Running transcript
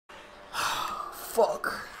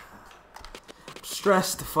fuck.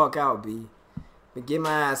 Stressed the fuck out, B. Been getting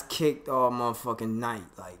my ass kicked all motherfucking night.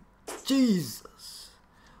 Like, Jesus.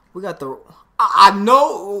 We got the... I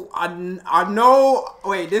know.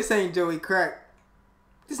 Wait, this ain't Joey Crack.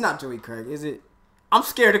 This is not Joey Crack, is it? I'm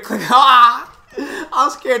scared to click. I'm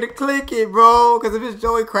scared to click it, bro. Because if it's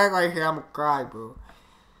Joey Crack right here, I'm gonna cry, bro.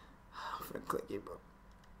 I'm finna click it, bro.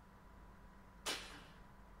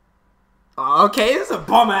 Okay, this is a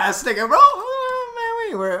bum ass nigga, bro.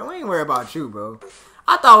 Man, we ain't worried about you, bro.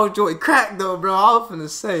 I thought it was Joey Crack though, bro. I was finna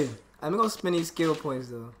say. I'm gonna spend these skill points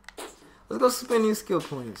though. Let's go spend these skill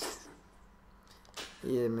points.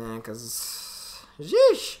 Yeah, man, cause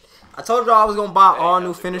yeesh. I told y'all I was gonna buy all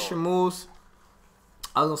new finisher moves.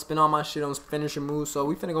 I was gonna spend all my shit on finisher moves, so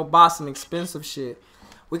we finna go buy some expensive shit.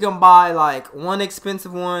 We can buy like one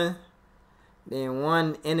expensive one, then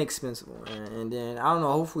one inexpensive one, and then I don't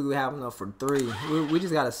know. Hopefully we have enough for 3. We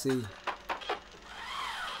just gotta see.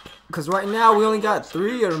 Cause right now we only got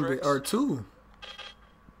 3 or 2.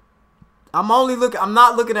 I'm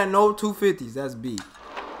not looking at no 250s. That's B.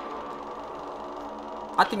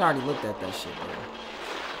 I think I already looked at that shit, bro.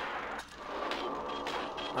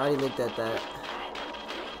 I already looked at that.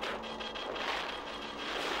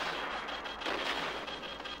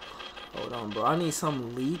 Hold on, bro. I need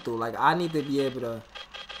something lethal. Like, I need to be able to...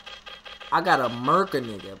 I gotta murk a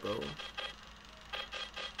nigga, bro.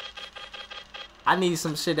 I need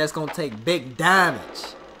some shit that's gonna take big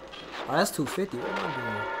damage. Oh, that's 250. What am I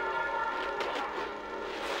doing?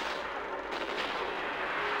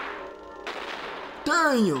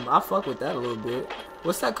 Damn, I fuck with that a little bit.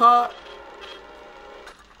 What's that called?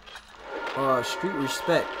 Street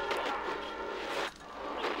Respect.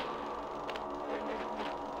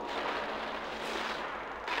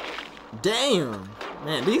 Damn,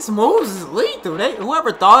 man, these moves is lethal.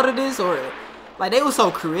 Whoever thought of this, or like, they were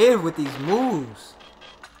so creative with these moves.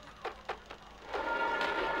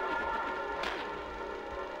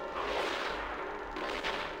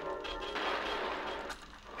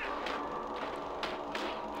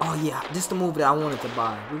 Oh yeah, this is the move that I wanted to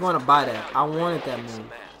buy. We're gonna buy that. I wanted that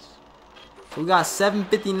move. So we got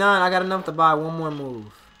 759. I got enough to buy one more move.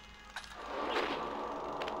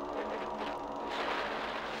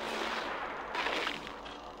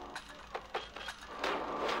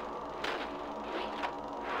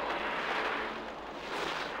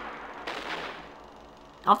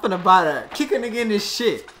 I'm finna buy that. Kick a nigga in this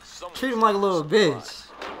shit. Treat him like a little bitch.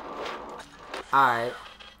 Alright.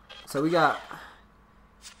 So we got...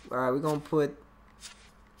 Alright, we're gonna put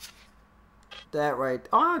that right.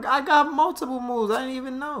 Oh, I got multiple moves. I didn't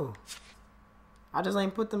even know. I just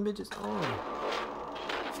ain't put them bitches on.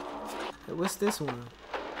 Hey, what's this one?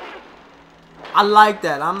 I like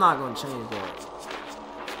that. I'm not gonna change that.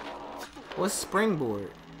 What's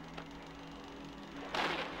springboard?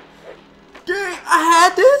 Dang, I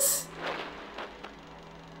had this?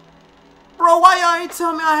 Bro, why y'all ain't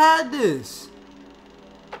tell me I had this?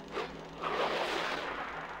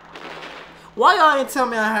 Why y'all ain't tell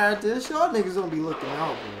me I had this? Y'all niggas don't be looking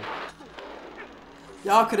out, bro.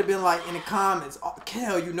 Y'all could have been like in the comments, oh,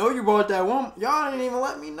 Kel, you know you bought that one. Y'all didn't even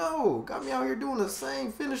let me know. Got me out here doing the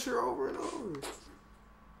same finisher over and over.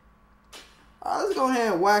 Alright, let's go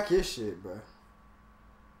ahead and whack his shit, bro. Big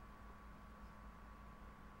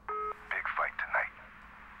fight tonight.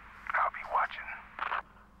 I'll be watching.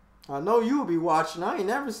 I know you'll be watching. I ain't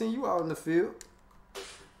never seen you out in the field.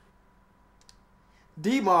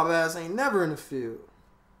 D-Mob ass ain't never in the field.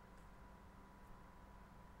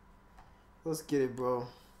 Let's get it, bro.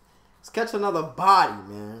 Let's catch another body,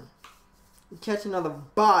 man. Catch another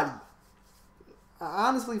body. I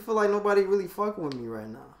honestly feel like nobody really fucking with me right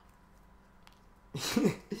now.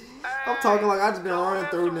 I'm talking like I just been running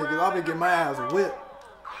through niggas. I've been getting my ass whipped.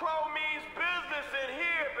 Crow means business in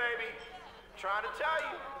here, baby. Trying to tell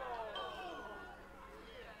you.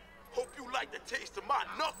 Hope you like the taste of my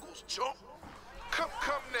knuckles, chump. Come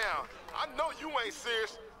now. I know you ain't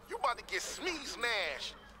serious. You about to get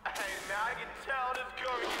smashed. Hey, man, I can tell this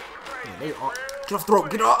girl is crazy. Yeah, they are. Get off the rope.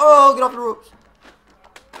 Get off. Oh, get off the ropes.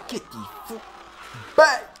 Get the foot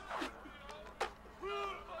back.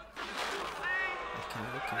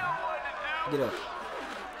 Okay. Get up.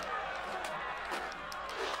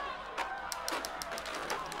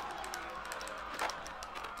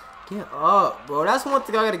 Get up, bro. That's one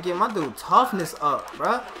thing I gotta get my dude toughness up,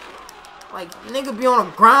 bro. Like, nigga be on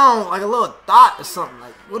the ground like a little thought or something.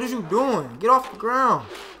 Like, what is you doing? Get off the ground.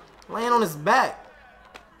 Laying on his back.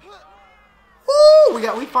 Woo!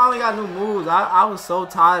 We finally got new moves. I was so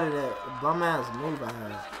tired of that bum ass move I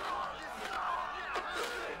had.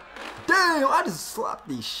 Damn, I just slapped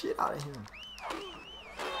the shit out of him. This is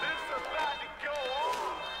about to go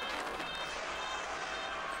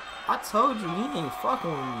I told you he ain't fucking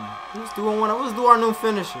with me. Let's do our new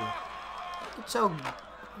finisher. Get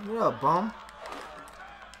up, bum.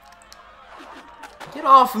 Get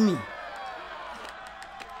off of me.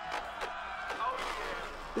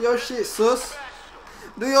 Do your shit, sus.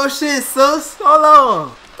 Do your shit, sus. Hold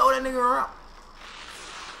on. Throw that nigga around.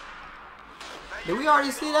 Did we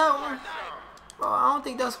already see that one? Bro, I don't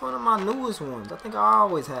think that's one of my newest ones. I think I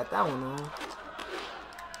always had that one on.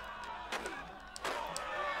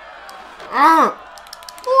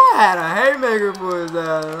 Boy, I had a haymaker for his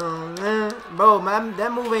ass, man. Bro, man,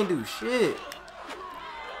 that move ain't do shit.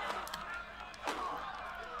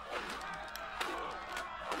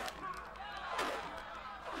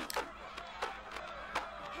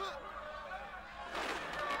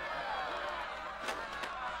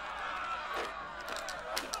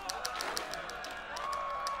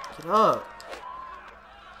 Get up.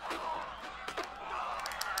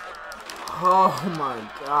 Oh my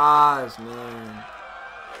gosh, man.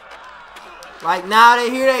 Like now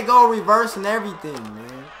here they go reversing everything,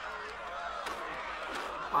 man.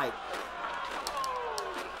 Like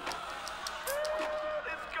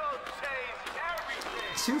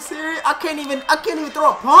you serious? I can't even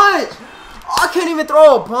throw a punch. I can't even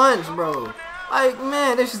throw a punch, bro. Like,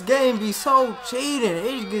 man, this game be so cheating.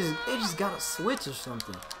 It just gotta switch or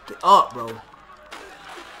something. Get up, bro.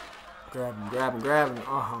 Grab him.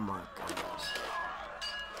 Oh my gosh.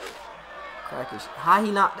 Crackers. How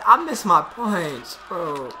he not? I missed my punch,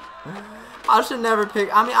 bro. I should never pick.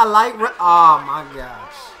 I mean, I like. Oh my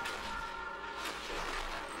gosh.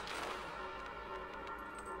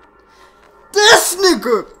 This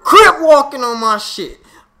nigga crib walking on my shit.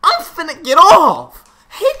 I'm finna get off.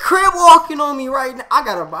 He crib walking on me right now. I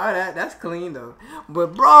gotta buy that. That's clean though.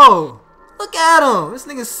 But bro, look at him. This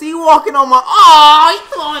nigga C walking on my. Oh, he's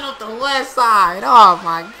throwing up the left side. Oh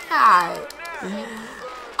my god.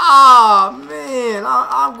 Oh man,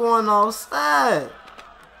 I'm going all sad.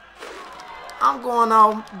 I'm going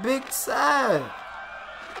out big sad.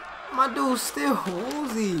 My dude's still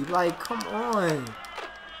woozy. Like, come on.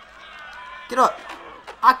 Get up.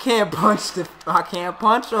 I can't punch him.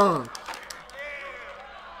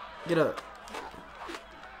 Get up.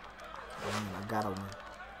 I got him.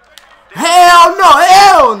 Hell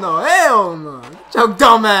no. Get your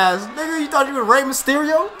dumb ass. Nigga, you thought you was Rey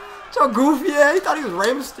Mysterio? Get your goofy ass. You thought he was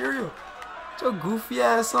Rey Mysterio. Get your goofy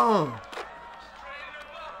ass on.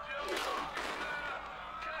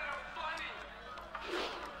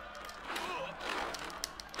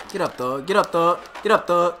 Get up, thug. Get up, thug.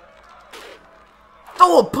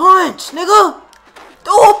 Throw a punch, nigga.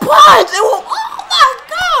 Throw a punch. Oh my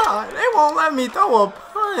god. They won't let me throw a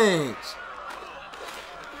punch.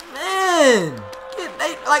 Man.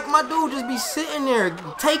 Like my dude just be sitting there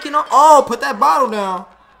taking on. Oh, put that bottle down.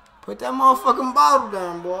 Put that motherfucking bottle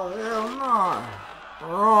down, boy. Hell nah.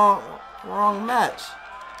 Wrong match.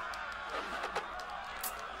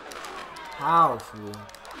 How, fool?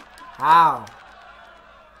 How?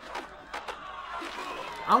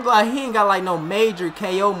 I'm glad he ain't got like no major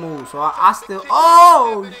KO moves, so I still.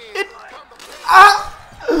 Oh,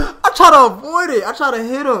 I try to avoid it. I try to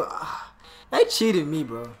hit him. They cheated me,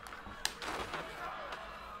 bro.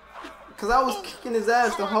 Cause I was kicking his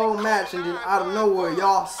ass the whole match, and then out of nowhere,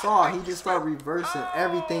 y'all saw he just started reversing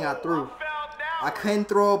everything I threw. I couldn't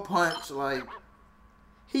throw a punch. Like,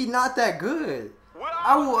 he not that good.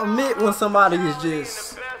 I will admit when somebody is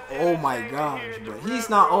just, oh my gosh, but he's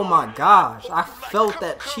not, oh my gosh. I felt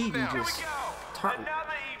that cheating just turn.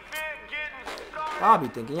 Y'all be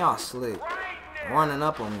thinking y'all slick, running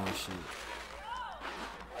up on me and shit.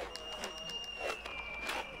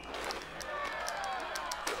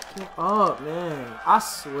 Get up, man. I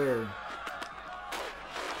swear.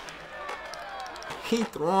 He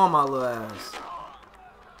throwing my little ass.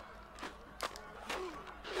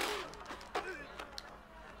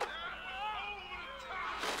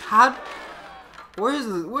 How? Where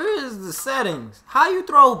is the settings? How you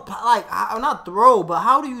throw, like, not throw, but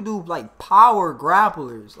how do you do like power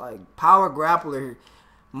grapplers, like power grappler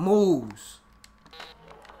moves?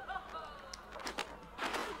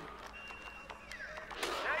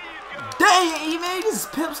 Dang, he made this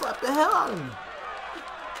pimp slap the hell out of me.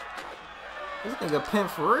 This nigga pimp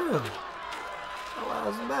for real. Oh, I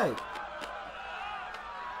was back.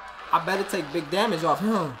 I better take big damage off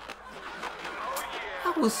him.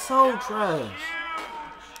 That was so trash.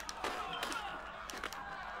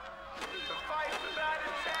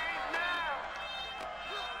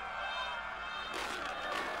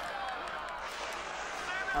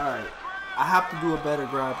 Alright. I have to do a better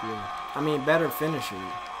grappler. I mean, better finisher.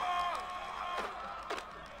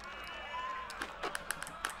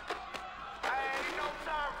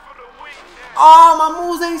 Oh, my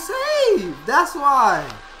moves ain't saved. That's why.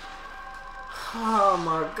 Oh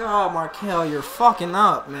my God, Markel, you're fucking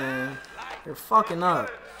up, man. You're fucking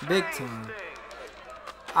up, big time.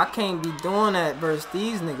 I can't be doing that versus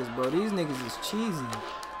these niggas, bro. These niggas is cheesy.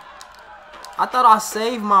 I thought I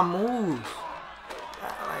saved my moves.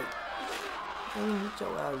 Like, man, get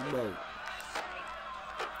your ass back.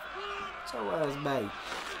 Get your ass back.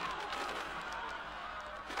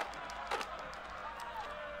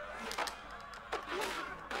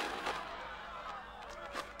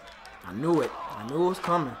 I knew it. I knew it was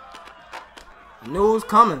coming. I knew it was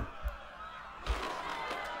coming.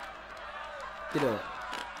 Get up.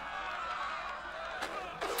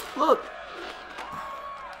 Look.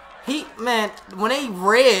 Man, when they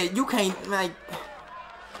red, you can't, like.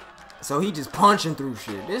 So he just punching through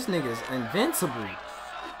shit. This nigga's invincible.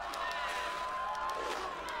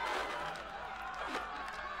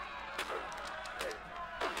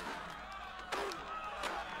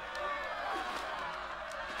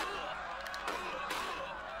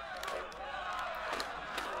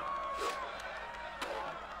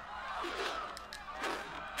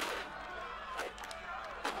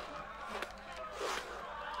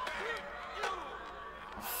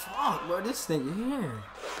 Fuck, bro, this nigga here. Now you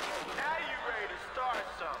ready to start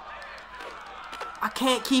something. I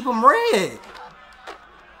can't keep him red.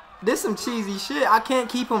 This some cheesy shit. I can't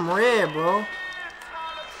keep him red, bro.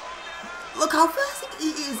 Look how fast he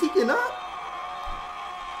is. He getting up.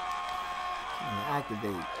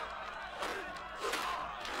 Activate.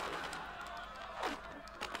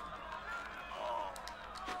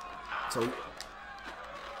 So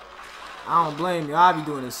I don't blame you. I be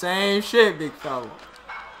doing the same shit, big fella.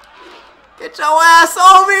 Get your ass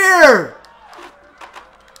over here!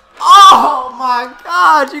 Oh my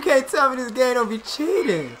God! You can't tell me this game don't be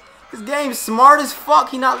cheating. This game's smart as fuck.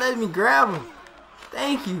 He not letting me grab him.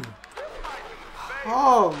 Thank you.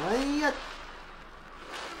 Oh man,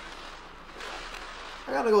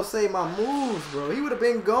 I gotta go save my moves, bro. He would have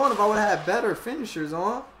been going if I would have had better finishers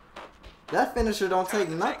on. That finisher don't take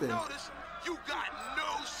nothing. You got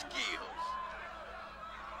no skills.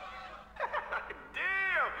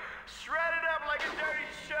 Damn! Shredded up like a dirty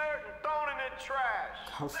shirt and thrown in the trash.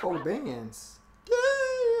 Got 4 bands.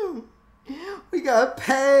 Damn. We got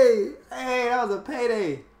paid. Hey, that was a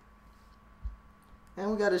payday.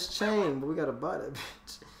 And we got his chain, but we gotta buy that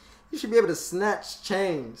bitch. You should be able to snatch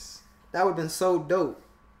chains. That would have been so dope.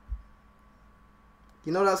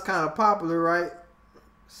 You know that's kind of popular, right?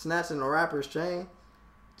 Snatching a rapper's chain.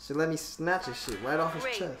 Should let me snatch his shit right off his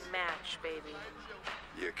Great chest. match, baby.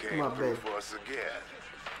 You Come came on, through baby. for us again.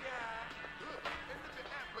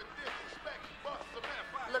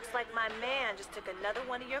 Looks like my man just took another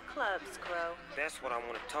one of your clubs, Crow. That's what I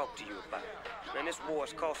want to talk to you about. Man, this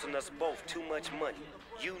war's costing us both too much money.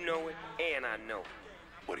 You know it, and I know it.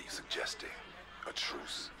 What are you suggesting? A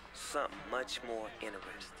truce? Something much more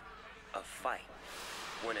interesting. A fight.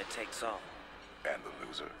 Winner takes all. And the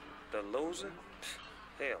loser? The loser?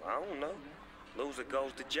 Hell, I don't know. Loser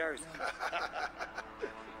goes to Jersey.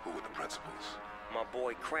 Who are the principals? My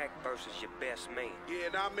boy Crack versus your best man. Yeah,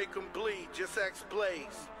 and I'll make him bleed. Just ask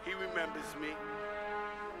Blaze. He remembers me.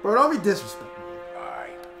 Bro, don't be disrespectful.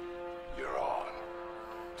 Alright, you're on.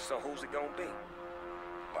 So who's it gonna be?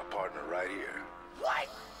 My partner right here. What?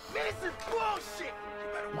 Man, this is bullshit. You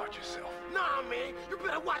better watch yourself. Nah, man. You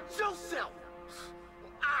better watch yourself.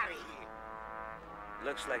 Out of here.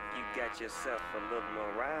 Looks like you got yourself a little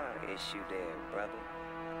morale issue there, brother.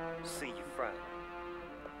 See you Friday.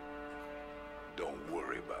 Don't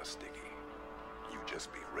worry about Sticky. You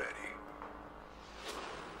just be ready.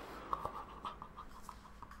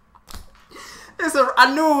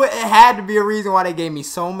 I knew it had to be a reason why they gave me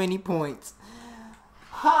so many points.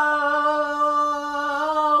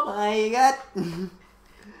 Oh my God.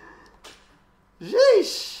 Sheesh. You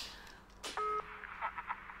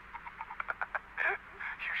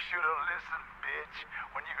should have listened, bitch,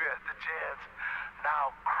 when you had the chance.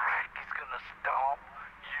 Now Crack is gonna stomp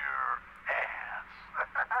your ass.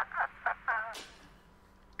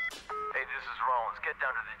 Hey, this is Rollins. Get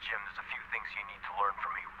down to the gym. There's a few things you need to learn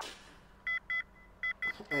from me.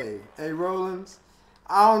 Hey, Rollins.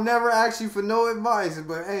 I don't never ask you for no advice,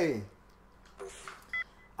 but hey,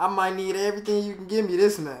 I might need everything you can give me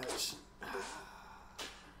this match.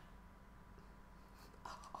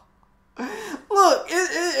 Look,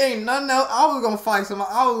 it ain't nothing else. I was gonna fight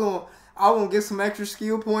somebody. I was gonna get some extra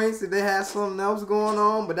skill points if they had something else going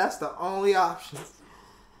on, but that's the only option.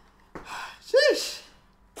 Sheesh.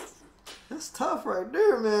 That's tough right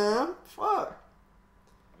there, man. Fuck.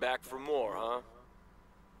 Back for more, huh?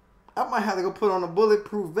 I might have to go put on a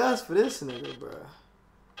bulletproof vest for this nigga, bro.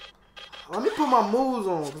 Let me put my moves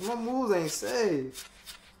on, because my moves ain't saved.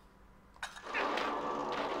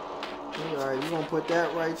 Alright, you gonna put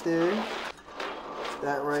that right there.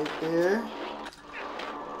 That right there.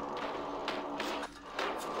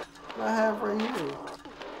 What I have right here?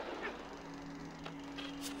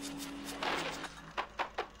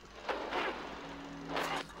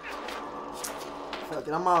 Fuck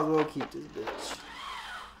it, I might as well keep this bitch.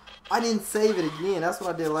 I didn't save it again. That's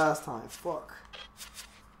what I did last time. Fuck.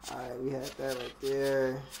 Alright, we had that right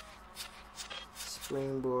there.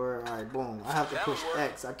 Springboard. Alright, boom. I have to push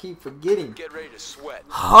X. I keep forgetting. Get ready to sweat.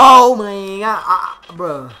 Oh my god.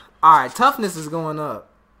 Bro. Alright, toughness is going up.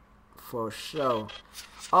 For sure.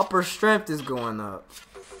 Upper strength is going up.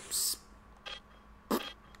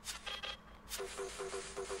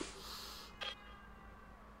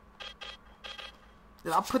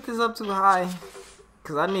 Did I put this up too high?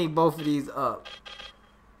 Because I need both of these up.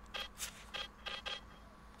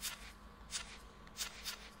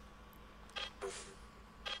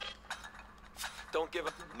 Don't give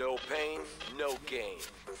up. No pain, no gain.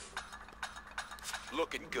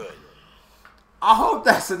 Looking good. I hope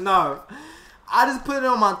that's enough. I just put it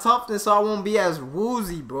on my toughness so I won't be as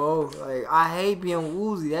woozy, bro. Like, I hate being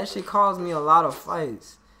woozy. That shit caused me a lot of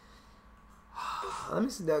fights. Let me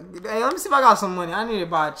see that. Hey, let me see if I got some money. I need to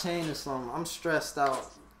buy a chain or something. I'm stressed out.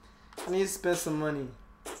 I need to spend some money.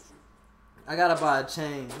 I gotta buy a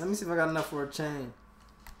chain. Let me see if I got enough for a chain.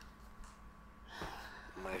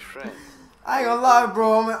 My friend. I ain't gonna lie,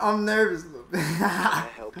 bro. I'm nervous a little bit. Can I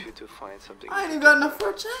help you to find something? I ain't even got enough for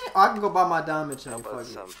a chain. Oh, I can go buy my diamond chain. How about Fuck it.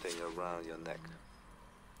 something around your neck?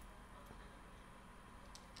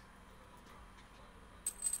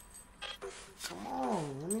 Come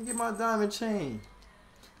on, let me get my diamond chain.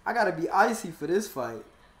 I gotta be icy for this fight.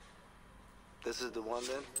 This is the one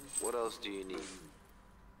then? What else do you need?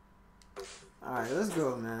 Alright, let's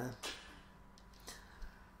go, man.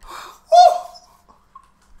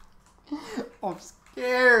 I'm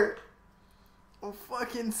scared. I'm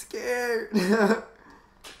fucking scared.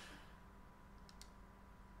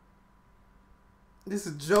 This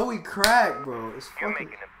is Joey Crack, bro. It's You're fucking...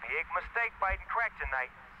 making a big mistake fighting Crack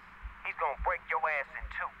tonight. He's gonna break your ass in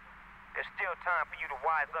two. There's still time for you to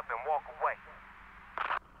wise up and walk away.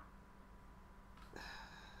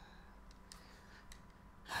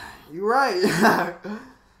 You're right.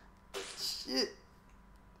 Shit.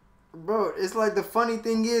 Bro, it's like the funny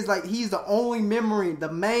thing is, like, he's the only memory, the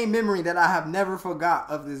main memory that I have never forgot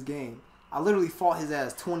of this game. I literally fought his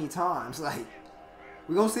ass 20 times. Like,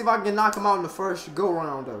 we're gonna see if I can knock him out in the first go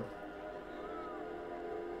round, though.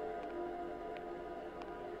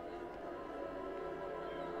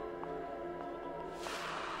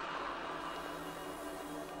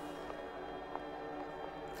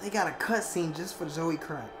 They got a cutscene just for Joey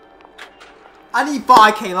Crack. I need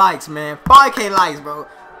 5K likes, man. 5K likes, bro.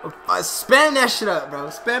 Spam that shit up, bro.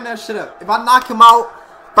 Spam that shit up. If I knock him out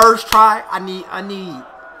first try, I need. I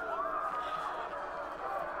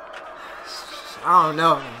don't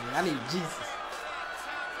know, man. I need Jesus.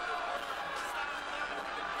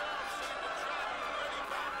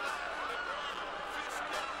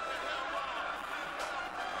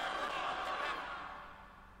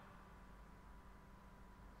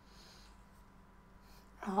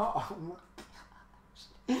 Oh my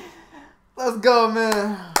gosh. Let's go,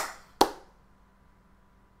 man.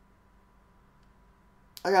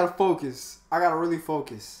 I gotta focus. I gotta really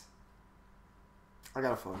focus. I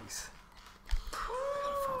gotta focus.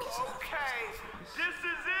 Okay, this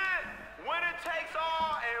is it. Winner takes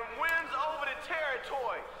all and wins over the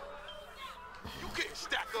territory. You can't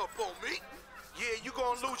stack up on me. Yeah, you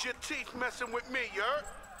gonna lose your teeth messing with me, you heard?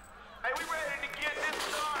 Hey, we ready to get this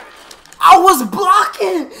started. I was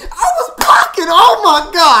blocking. Oh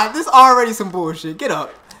my god. This already some bullshit. Get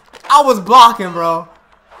up. I was blocking, bro.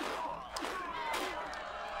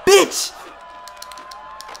 Bitch.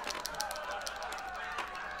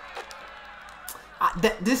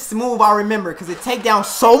 This move I remember because it take down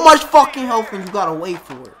so much fucking health and you gotta wait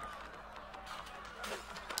for it.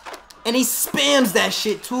 And he spams that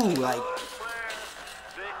shit too, like.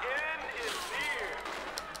 The end is near.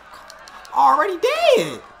 Already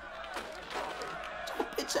dead.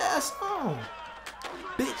 Bitch ass on.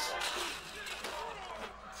 Bitch.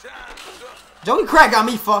 Joey Crack got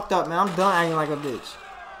me fucked up, man. I'm done acting like a bitch.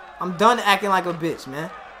 I'm done acting like a bitch,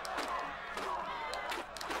 man.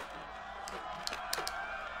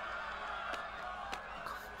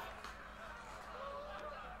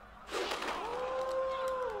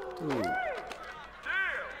 Dude.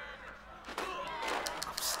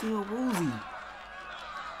 I'm still woozy.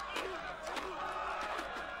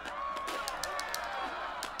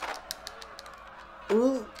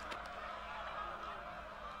 Ooh.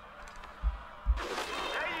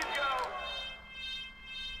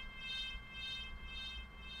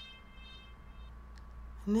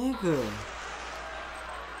 Nigga.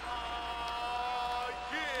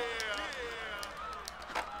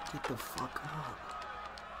 Get the fuck up.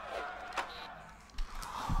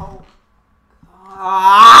 Oh,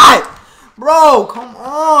 God. Bro, come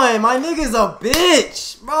on. My nigga's a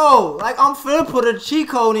bitch. Bro, like, I'm finna put a cheat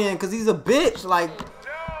code in because he's a bitch. Like,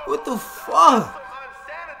 what the fuck?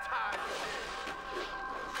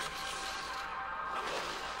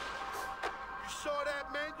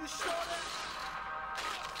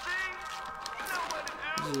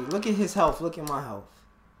 Dude, look at his health. Look at my health.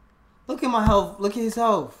 Look at my health. Look at his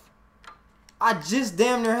health. I just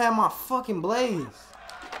damn near had my fucking blaze.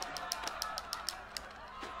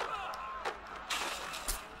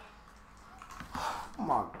 Oh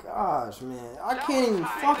my gosh, man. I can't even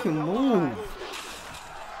fucking move.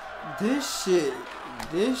 This shit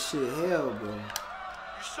hell, bro. You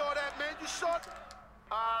saw that, man? You saw it?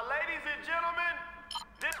 Ladies and gentlemen,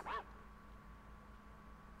 this...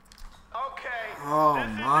 Okay. Oh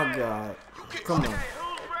this my is it. God. Come on. Okay,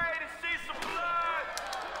 who's ready to see some blood?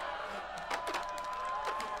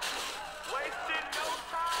 Wasting no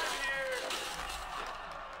time here.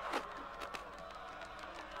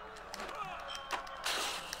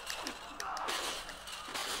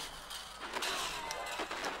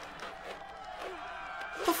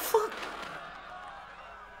 What the fuck?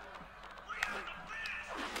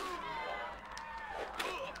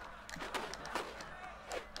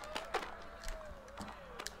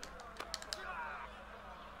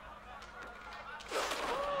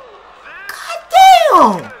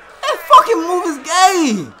 That fucking move is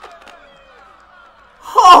gay.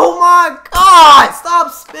 Oh my God. Stop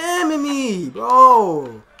spamming me,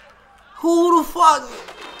 bro. Who the fuck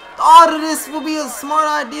thought of this would be a smart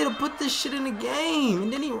idea to put this shit in the game?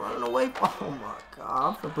 And then he running away. Oh my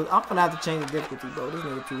God. I'm finna have to change the difficulty, bro. This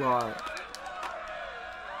nigga too hard.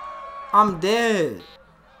 I'm dead.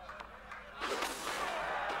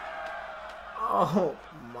 Oh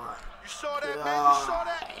my. You saw that, man? You saw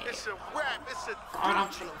that? It's a rap. It's a...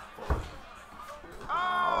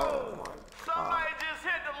 Oh, somebody just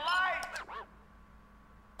hit the light.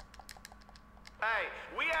 Hey,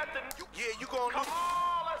 we have to... Yeah, you gonna... Come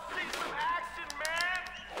on, let's see some action, man.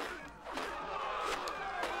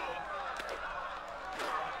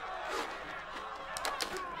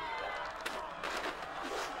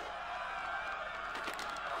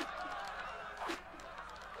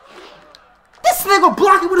 This nigga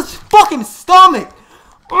blocking with his fucking stomach.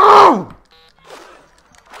 Ugh.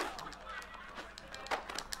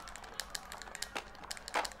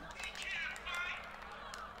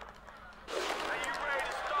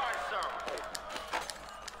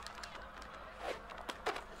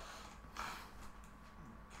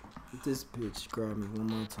 This bitch grab me one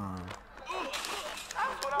more time.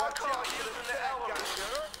 That's what I call using the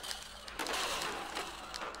elevator.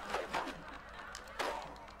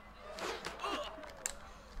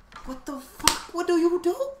 What the fuck? What do you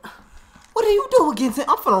do? What do you do against him?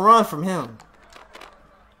 I'm finna run from him.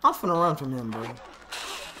 I'm finna run from him, bro.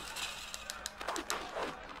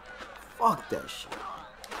 Fuck that shit.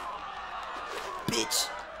 Bitch.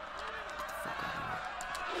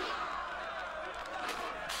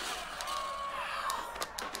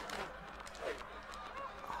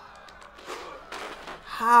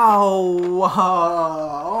 How?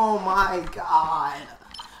 Oh my God.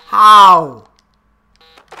 How?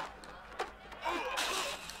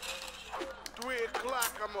 3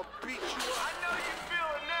 o'clock, I'ma beat you up. I know you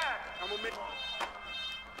feeling that. I'ma make...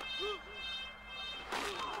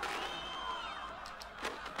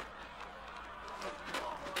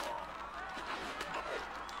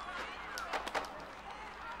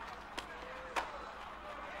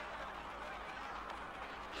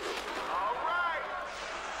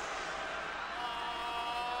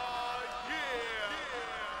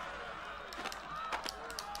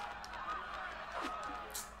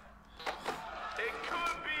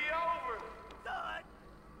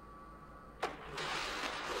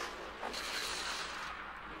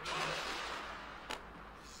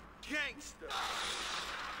 Gangster.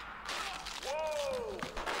 Whoa,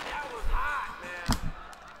 that was hot, man.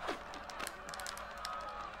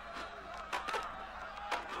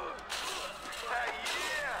 Hey,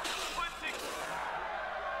 yeah,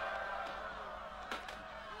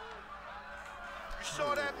 You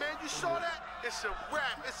saw that, man? You saw that? It's a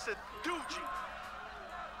rap. It's a doogie.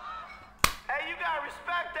 Hey, you gotta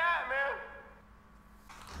respect that, man.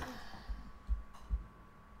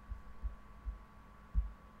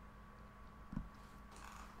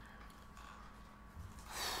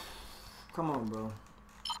 Come on, bro.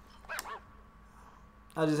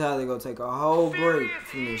 I just had to go take a whole break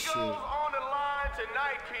from this shit. On the line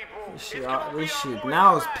tonight, people. people. This shit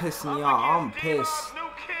now is pissing me off. I'm pissed.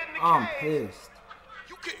 I'm pissed.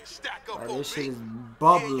 You can't stack up Like, on this shit me. is Yeah,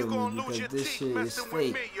 bubbling you gonna me lose because your this teeth shit is messing with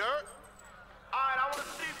me, fake. you heard? Alright, I wanna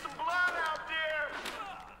see some blood out there.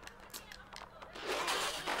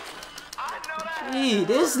 I know that. Gee,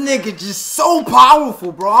 this nigga just so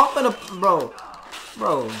powerful, bro. I'm gonna, bro.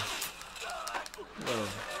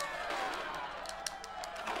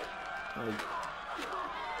 Like,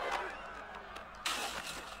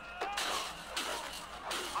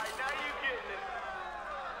 Alright, now you getting it.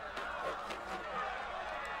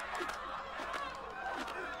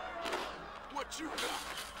 What you got?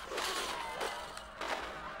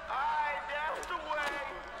 Alright, that's the way.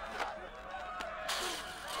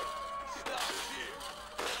 Stop here.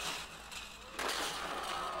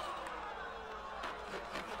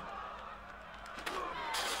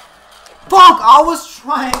 fuck! I was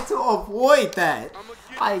trying to avoid that.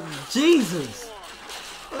 Like, Jesus.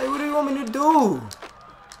 Like, what do you want me to do?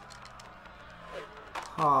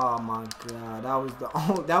 Oh my god,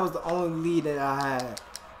 that was the only lead that I had.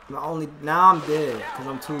 Now I'm dead because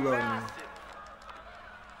I'm too low now.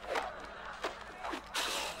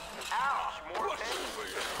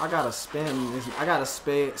 I gotta spam this. I gotta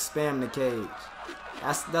spam the cage.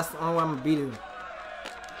 That's the only way I'm gonna beat him.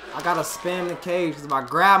 I gotta spam the cage because if I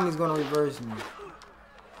grab him, he's gonna reverse me.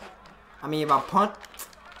 I mean, if I punch.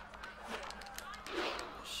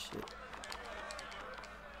 Shit.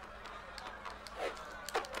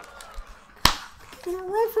 Get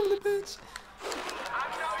away from the bitch.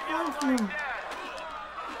 Run from him.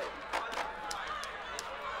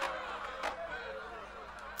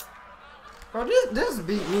 Bro, just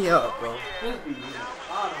beat me up, bro. Just beat me up.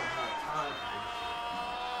 I don't have time for this.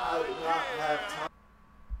 I do not have time.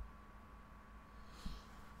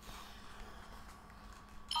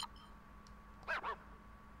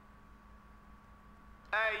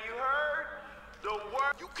 Hey, you heard? The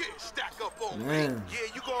work. You can't stack up on Man. me.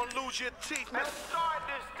 Yeah, you gonna lose your teeth. Let's start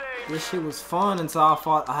this thing. This shit was fun until I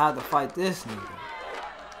had to fight this nigga.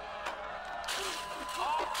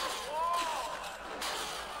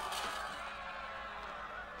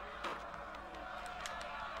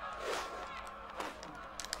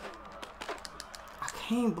 I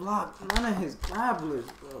can't block none of his grapplers,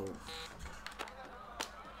 bro.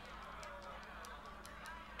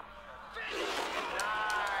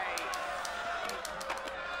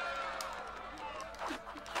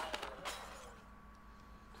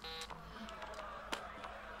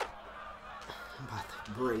 I'm about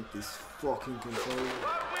to break this fucking controller.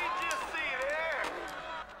 What we just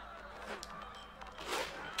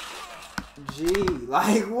see there? Gee,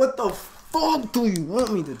 like, what the fuck do you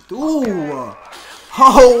want me to do?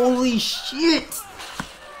 Holy shit!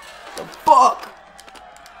 The fuck?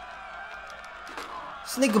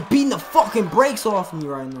 This nigga beating the fucking brakes off me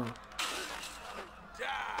right now.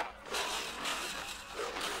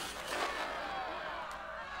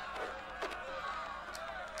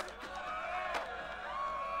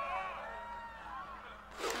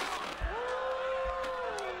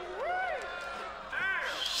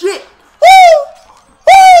 Shit! Woo!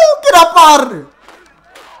 Woo! Get up out of there!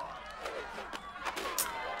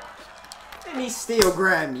 And he still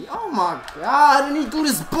grabbed me. Oh my god, and he do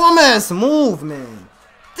this bum ass move, man.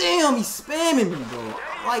 Damn, he's spamming me, bro.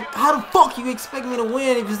 Like, how the fuck you expect me to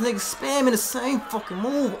win if this nigga spamming the same fucking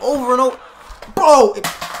move over and over? Bro!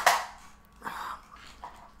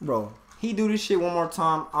 Bro, he do this shit one more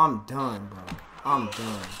time, I'm done, bro. I'm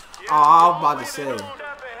done. Oh, I was about to say.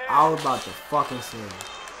 I was about to fucking say.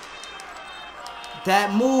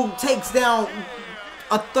 That move takes down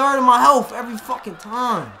a third of my health every fucking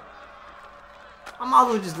time. I might as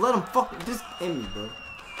well just let him fucking just end me, bro.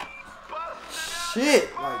 Shit,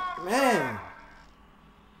 like, man.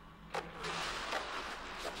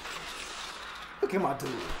 Look at my dude.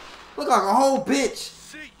 Look like a whole bitch.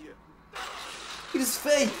 See ya. Look at his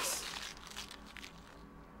face.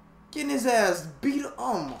 Getting his ass beat up.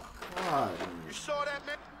 Oh my god. You saw that,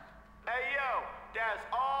 man? Hey, yo, that's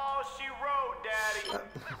all she wrote, Daddy.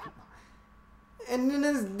 And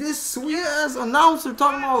then this sweet ass announcer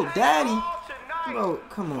talking about daddy. Bro,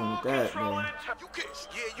 come on with that, bro. You can't.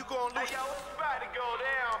 Yeah, you gonna lose. Hey, yo, it's about to go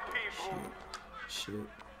down, people.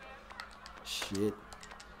 Shit.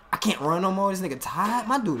 I can't run no more. This nigga tired.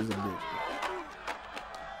 My dude is a bitch.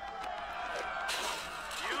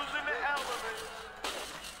 Using the elements.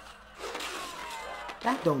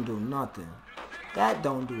 That don't do nothing. That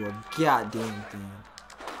don't do a goddamn thing.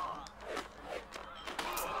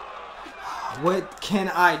 What can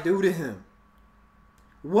I do to him?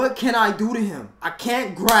 What can I do to him? I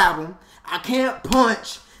can't grab him. I can't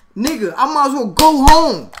punch. Nigga, I might as well go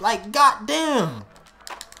home. Like, goddamn.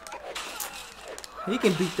 He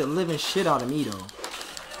can beat the living shit out of me though.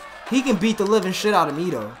 He can beat the living shit out of me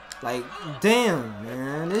though. Like, damn,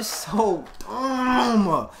 man, it's so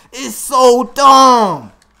dumb. It's so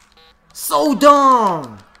dumb. So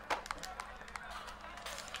dumb.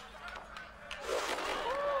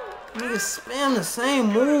 Nigga spam the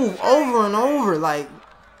same move over and over. Like,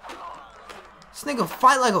 this nigga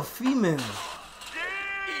fight like a female.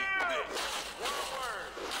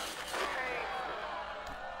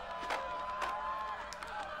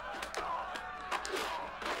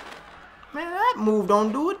 Man, that move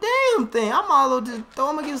don't do a damn thing. I might as well just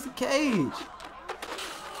throw him against the cage.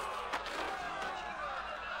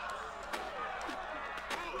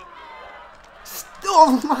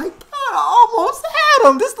 Oh my god, I almost had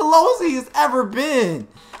him. This is the lowest he has ever been.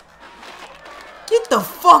 Get the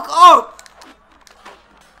fuck up.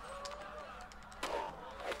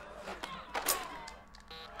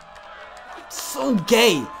 So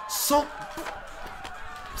gay. So...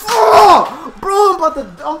 bro,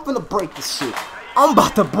 I'm finna break this shit. I'm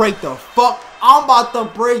about to break the fuck. I'm about to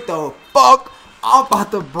break the fuck. I'm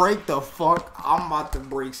about to break the fuck. I'm about to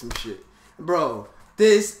break some shit. Bro,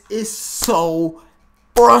 this is so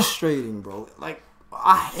frustrating, bro. Like,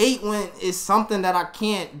 I hate when it's something that I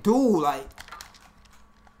can't do. Like,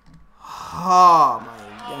 oh my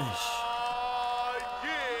gosh.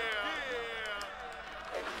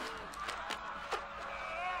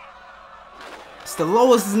 It's the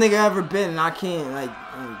lowest this nigga ever been, and I can't, like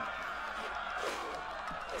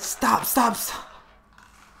stop.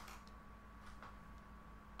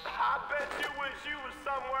 I bet you wish you was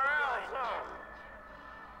somewhere else, huh?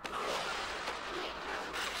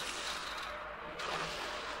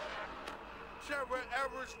 Trevor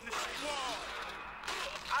Edwards the squad.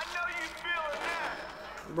 I know you feeling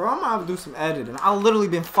that. Bro, I'm gonna have to do some editing. I literally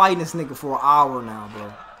been fighting this nigga for an hour now,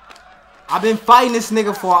 bro. I've been fighting this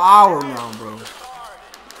nigga for an hour now, bro.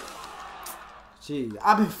 Gee,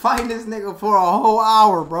 I've been fighting this nigga for a whole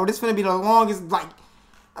hour, bro. This finna be the longest, like,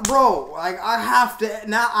 bro, like, I have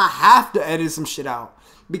to edit some shit out.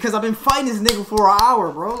 Because I've been fighting this nigga for an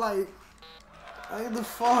hour, bro. Like the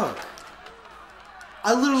fuck?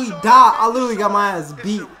 I literally died. I literally got my ass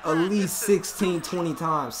beat at least 16, 20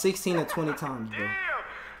 times. 16 to 20 times, bro.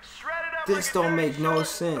 This don't make no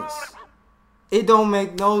sense. It don't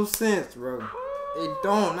make no sense, bro. It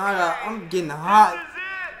don't. Now I'm getting hot.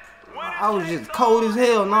 I was just cold as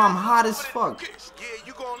hell. Now I'm hot as fuck. Yeah,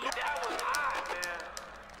 you gonna look.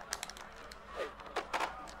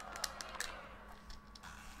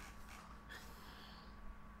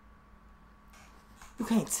 You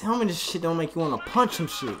can't tell me this shit don't make you want to punch some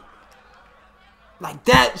shit. Like,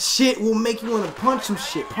 that shit will make you want to punch some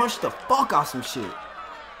shit. Punch the fuck out some shit.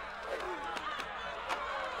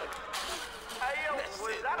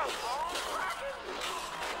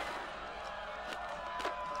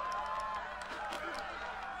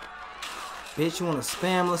 Bitch, you wanna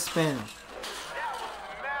spam? Let's spam.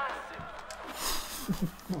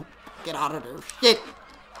 Get out of there. Shit.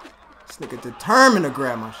 This nigga determined to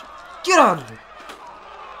grab my shit. Get out of there.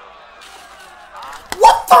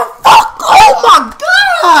 What the fuck? Oh my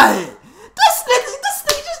god! This nigga,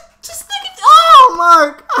 oh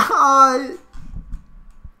my god.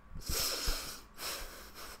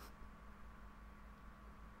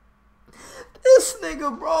 This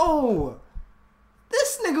nigga, bro.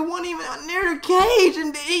 This nigga wasn't even near the cage,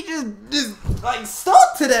 and he just like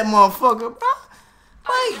stuck to that motherfucker, bro.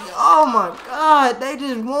 Like, oh my god, they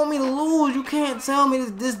just want me to lose. You can't tell me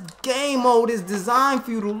this game mode is designed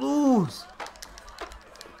for you to lose.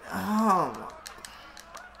 Oh my.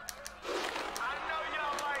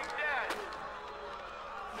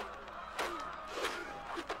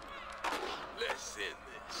 Let's end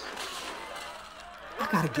this. I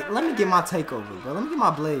gotta let me get my takeover, bro. Let me get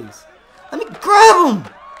my blaze. Let me grab him!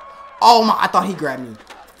 Oh my, I thought he grabbed me.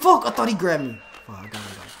 Fuck, I thought he grabbed me. Oh, I got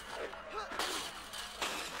him.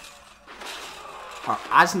 Alright,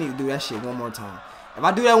 I just need to do that shit one more time. If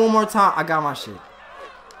I do that one more time, I got my shit.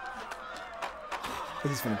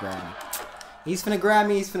 He's finna grab me. He's finna grab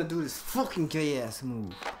me, he's finna do this fucking gay ass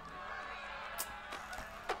move.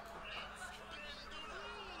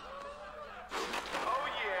 Oh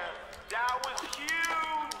yeah, that was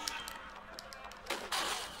huge.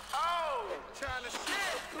 Oh, Trying to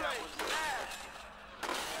share play.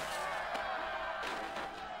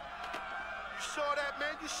 You saw that,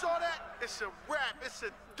 man? You saw that? It's a wrap. It's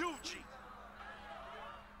a doogie.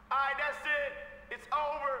 all right, that's it. It's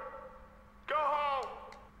over. Go home.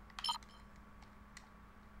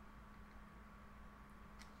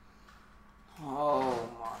 Oh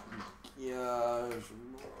my gosh,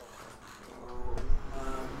 bro. Oh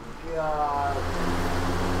my god.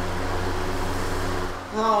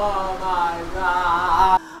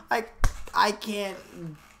 I can't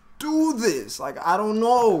do this. Like, I don't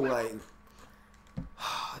know. Like,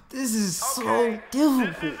 this is so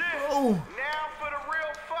difficult, bro. Now for the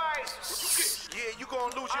real fight. Yeah, you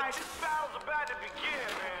gonna lose your... This battle's about to begin,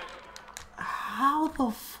 man. How the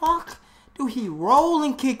fuck do he roll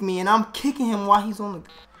and kick me and I'm kicking him while he's on the...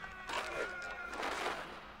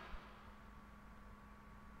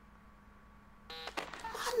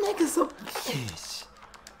 My nigga's a bitch.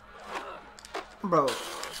 Bro,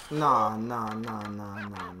 nah.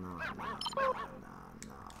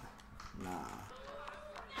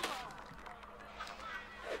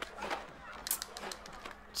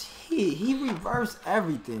 Gee, he reversed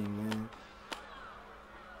everything, man.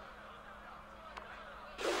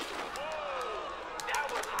 That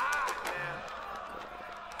was hot, man.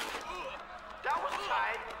 That was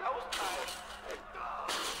tight. That was tight.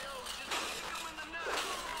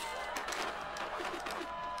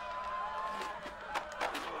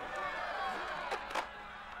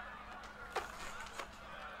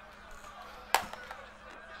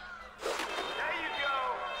 There you go.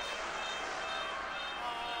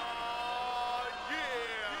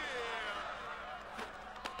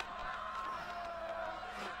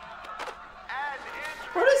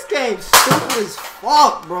 Bro, this game's stupid as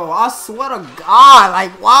fuck, bro. I swear to God.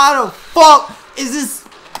 Like, why the fuck is this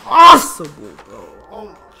possible, bro?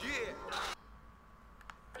 Oh,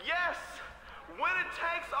 Yes, winner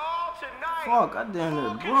takes all tonight. fuck, I damn near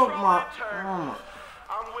Full broke control my... return. Oh,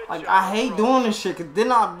 I'm with like, you, I hate bro. doing this shit, cause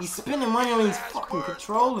then I'll be spending money on these fucking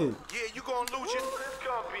controllers. Yeah, you gonna lose your... This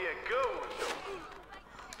gonna be a good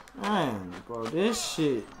one. Man, bro, this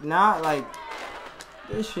shit not like...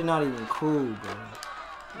 This shit not even cool, bro.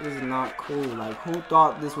 This is not cool. Like, who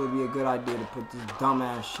thought this would be a good idea to put this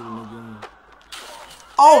dumbass shit in the game?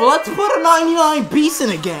 Oh, let's put a 99 Beast in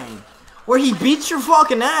a game. Where he beats your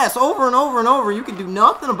fucking ass over and over and over. You can do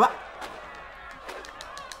nothing about...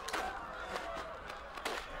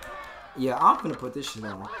 Yeah, I'm gonna put this shit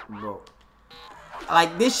on, bro.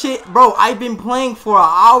 Like, this shit, bro, I've been playing for an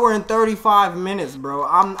hour and 35 minutes, bro.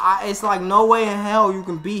 It's like no way in hell you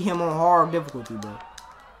can beat him on hard difficulty, bro.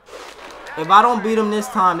 If I don't beat him this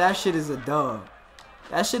time, that shit is a dub.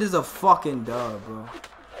 That shit is a fucking dub, bro.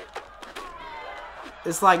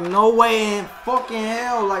 It's like no way in fucking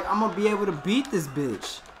hell, like, I'm gonna be able to beat this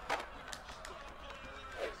bitch.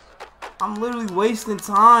 I'm literally wasting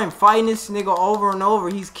time fighting this nigga over and over.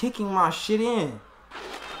 He's kicking my shit in.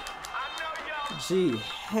 Gee,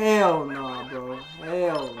 hell nah, bro.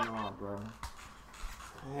 Hell nah, bro.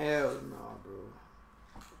 Hell nah, bro.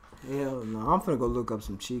 Hell nah. I'm finna go look up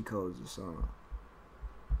some cheat codes or something.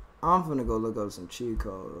 I'm finna go look up some cheat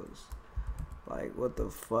codes. Like, what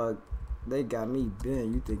the fuck? They got me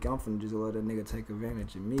bent. You think I'm finna just let a nigga take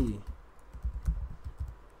advantage of me?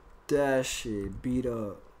 That shit beat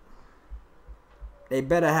up. They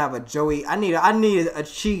better have a Joey. I need a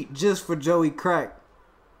cheat just for Joey Crack.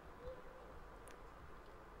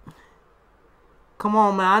 Come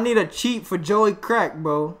on, man. I need a cheat for Joey Crack,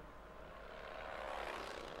 bro.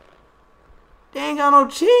 They ain't got no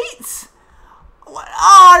cheats. What?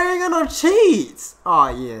 Oh, they ain't got no cheats. Oh,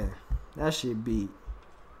 yeah. That shit beat.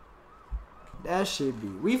 That shit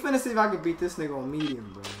beat. We finna see if I can beat this nigga on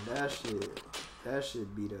medium, bro. That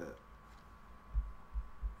shit beat up.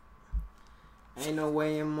 Ain't no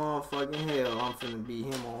way in motherfucking hell I'm finna beat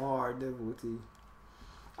him on hard difficulty.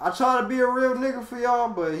 I try to be a real nigga for y'all,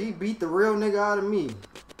 but he beat the real nigga out of me.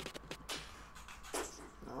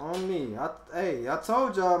 On me. Hey, I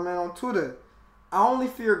told y'all, man, on Twitter, I only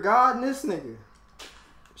fear God and this nigga.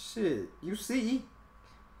 Shit, you see?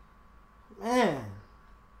 Man.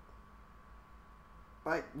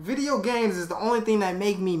 Like, video games is the only thing that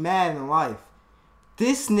make me mad in life.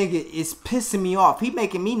 This nigga is pissing me off. He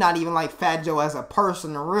making me not even like Fat Joe as a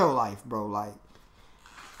person in real life, bro. Like,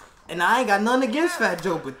 and I ain't got nothing against Fat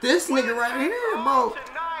Joe, but this nigga right here, bro.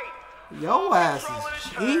 Yo ass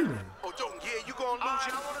is cheating.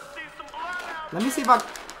 Let me see if I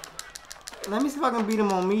can beat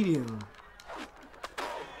him on medium.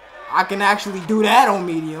 I can actually do that on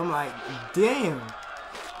medium. Like, damn.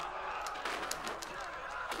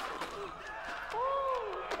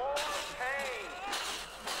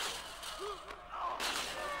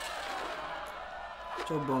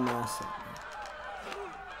 Your bum ass up, man.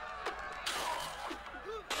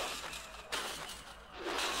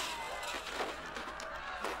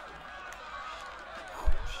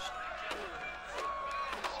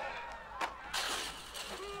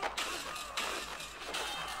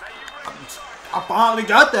 I finally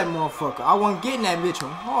got that motherfucker. I wasn't getting that bitch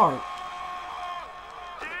on hard.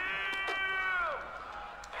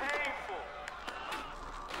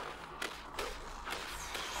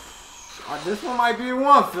 This one might be the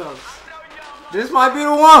one, fellas. This might be the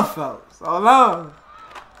one, fellas. Hold on.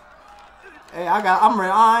 Hey, I'm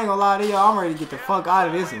ready. I ain't gonna lie to y'all. I'm ready to get the fuck out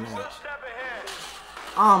of this match.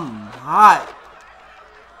 I'm hot.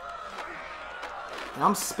 And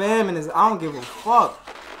I'm spamming this. I don't give a fuck.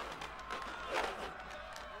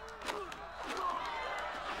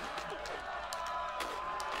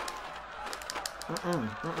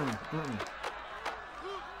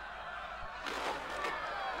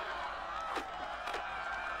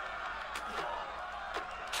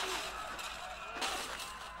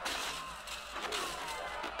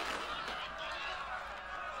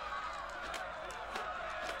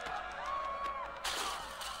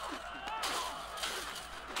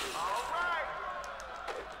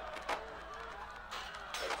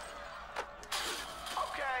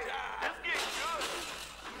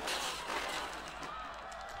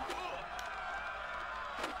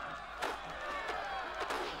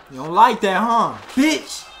 You don't like that, huh?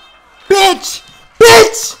 Bitch! Bitch!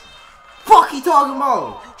 Bitch! Fuck you talking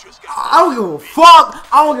about? I don't give a fuck.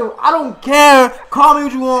 I don't care. Call me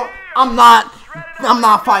what you want. I'm not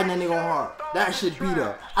fighting that nigga on hard. That shit beat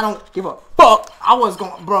up. I don't give a fuck. I was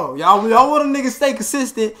going, bro. Y'all want a nigga stay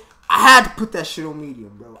consistent. I had to put that shit on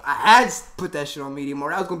medium, bro. I had to put that shit on medium, or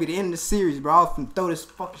that was gonna be the end of the series, bro. I was gonna throw this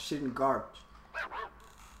fucking shit in the garbage.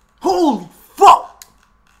 Holy fuck!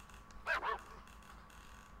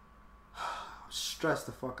 Stress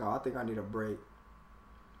the fuck out. I think I need a break.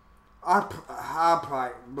 I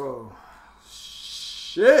probably, bro.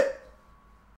 Shit.